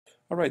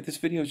Alright, this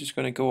video is just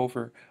going to go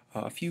over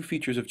a few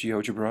features of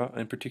GeoGebra.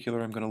 In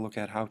particular, I'm going to look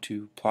at how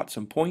to plot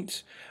some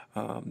points.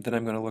 Then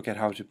I'm going to look at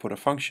how to put a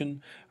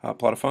function,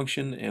 plot a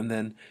function, and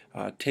then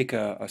take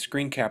a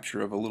screen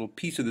capture of a little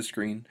piece of the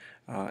screen,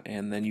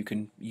 and then you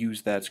can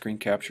use that screen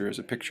capture as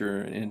a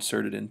picture and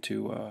insert it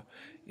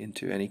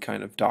into any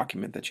kind of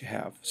document that you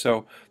have.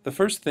 So the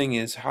first thing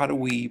is, how do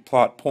we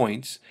plot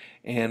points?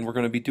 And we're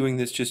going to be doing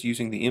this just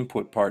using the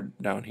input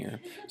part down here.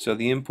 So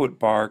the input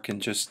bar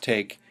can just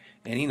take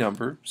any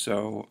number.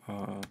 So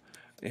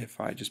if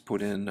I just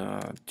put in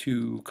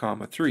 2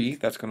 comma 3,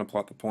 that's going to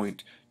plot the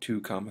point 2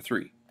 comma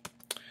 3.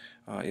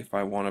 If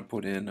I want to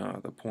put in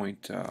the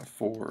point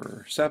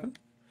 4 7,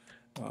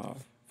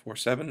 4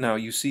 7, now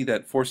you see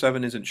that 4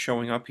 7 isn't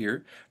showing up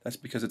here. That's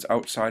because it's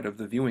outside of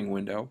the viewing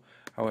window.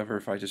 However,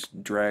 if I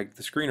just drag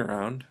the screen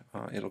around,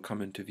 it'll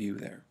come into view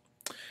there.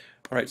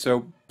 Alright,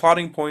 so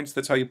plotting points,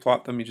 that's how you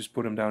plot them. You just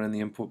put them down in the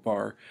input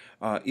bar.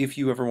 If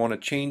you ever want to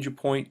change a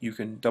point, you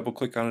can double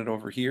click on it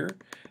over here,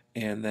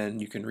 and then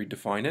you can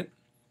redefine it.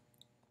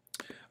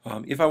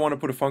 If I want to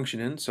put a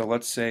function in, so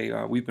let's say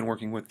we've been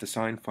working with the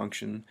sine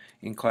function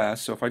in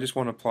class, so if I just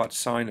want to plot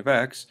sine of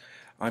x,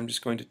 I'm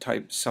just going to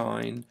type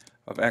sine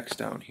of x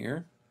down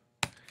here,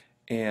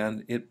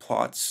 and it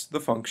plots the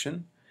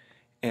function.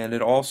 And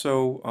it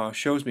also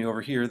shows me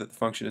over here that the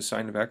function is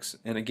sine of x.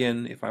 And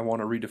again, if I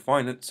want to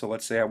redefine it, so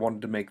let's say I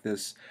wanted to make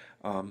this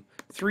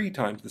 3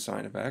 times the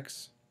sine of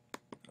x,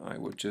 I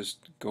would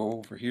just go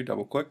over here,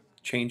 double click,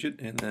 change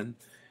it, and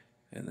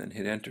then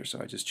hit enter.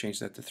 So I just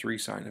changed that to 3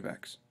 sine of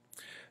x.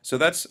 So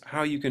that's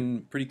how you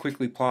can pretty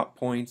quickly plot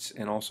points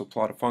and also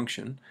plot a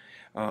function.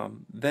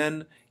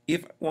 Then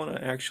if I want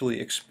to actually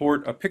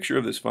export a picture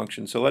of this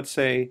function, so let's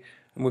say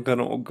we're going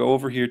to go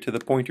over here to the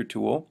pointer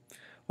tool.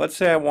 Let's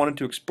say I wanted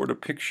to export a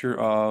picture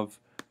of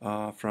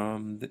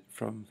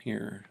from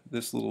here,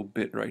 this little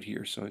bit right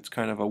here. So it's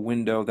kind of a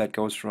window that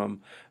goes from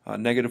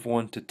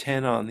 -1 to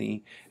 10 on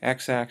the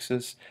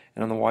x-axis,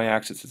 and on the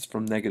y-axis it's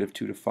from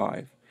 -2 to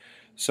 5.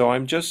 So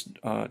I'm just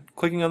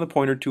clicking on the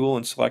pointer tool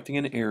and selecting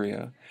an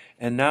area,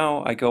 and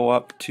now I go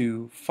up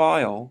to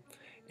File,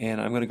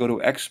 and I'm going to go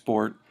to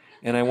Export,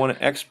 and I want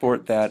to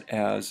export that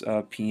as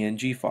a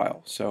PNG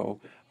file, so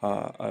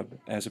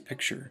as a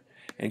picture.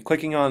 And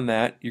clicking on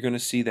that, you're going to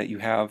see that you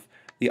have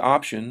the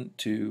option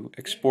to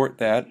export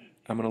that.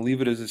 I'm going to leave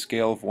it as a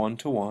scale of 1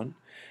 to 1.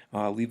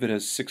 Leave it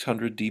as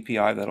 600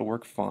 dpi, that'll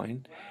work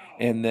fine.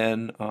 And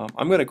then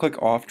I'm going to click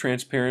off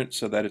transparent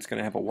so that it's going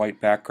to have a white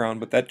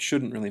background, but that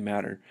shouldn't really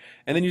matter.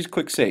 And then you just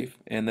click save,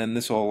 and then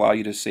this will allow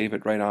you to save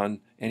it right on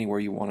anywhere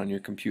you want on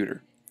your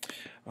computer.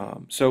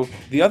 So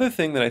the other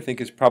thing that I think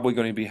is probably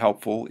going to be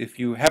helpful, if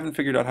you haven't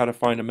figured out how to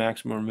find a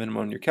maximum or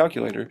minimum on your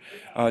calculator,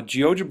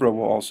 GeoGebra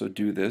will also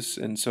do this.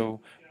 And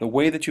so the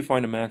way that you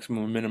find a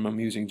maximum or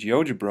minimum using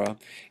GeoGebra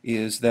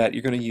is that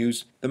you're going to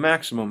use the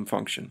maximum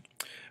function.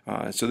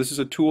 So this is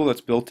a tool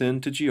that's built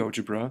into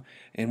GeoGebra,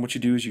 and what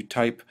you do is you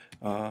type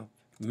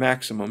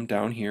maximum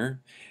down here,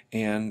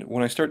 and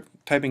when I start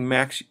typing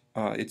max,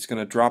 it's going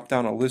to drop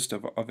down a list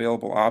of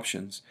available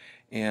options,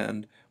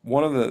 and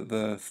one of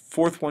the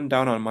fourth one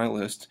down on my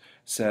list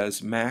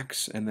says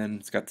max, and then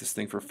it's got this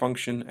thing for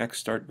function x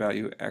start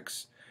value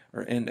x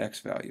or end x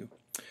value.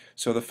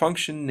 So the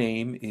function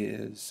name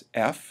is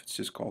f, it's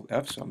just called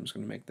f, so I'm just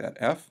going to make that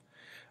f.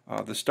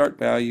 The start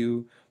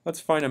value, let's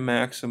find a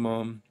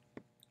maximum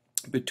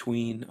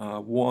between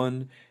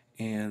 1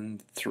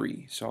 and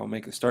 3. So I'll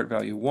make the start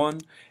value 1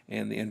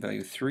 and the end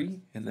value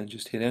 3, and then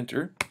just hit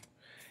enter.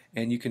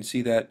 And you can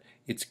see that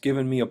it's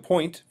given me a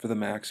point for the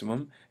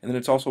maximum, and then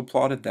it's also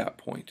plotted that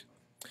point.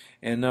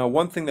 And now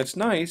one thing that's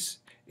nice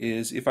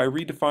is if I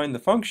redefine the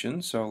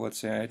function, so let's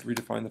say I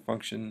redefine the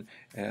function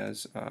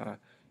as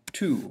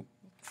 2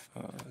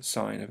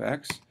 sine of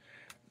x,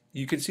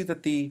 you can see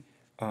that the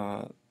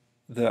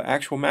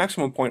actual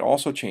maximum point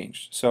also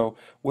changed. So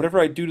whatever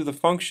I do to the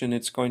function,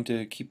 it's going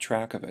to keep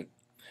track of it.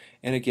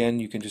 And again,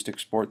 you can just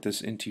export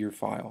this into your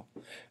file.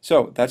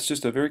 So that's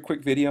just a very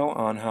quick video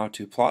on how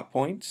to plot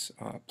points,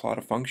 plot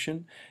a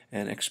function,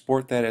 and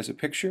export that as a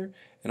picture,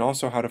 and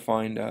also how to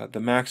find the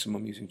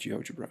maximum using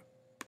GeoGebra.